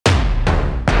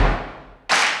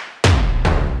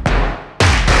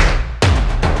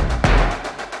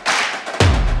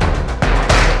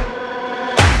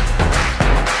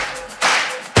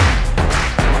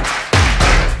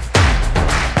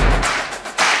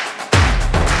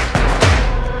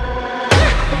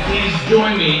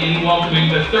join me in welcoming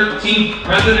the 13th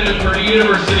President of Purdue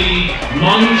University,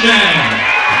 Mung Chang.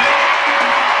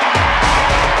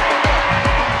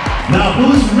 Now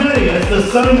who's ready as the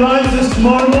sun rises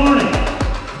tomorrow morning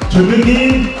to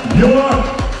begin your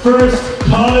first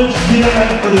college year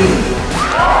at Purdue?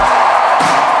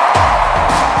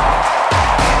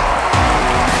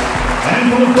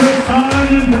 And for the first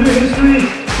time in Purdue history,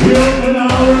 we open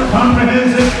our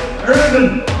comprehensive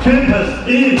urban campus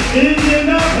in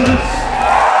Indianapolis.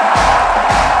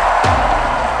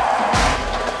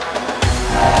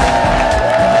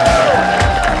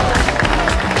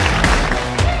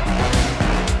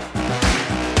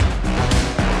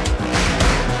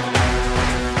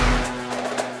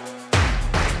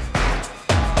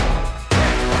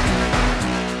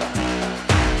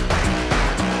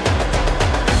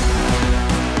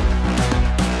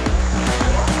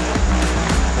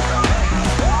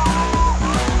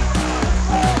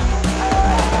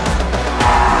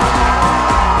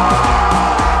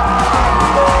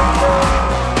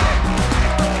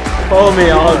 Follow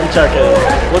me, I'll help you check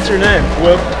it. What's your name?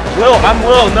 Will. Will, I'm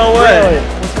Will, no way.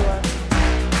 Really?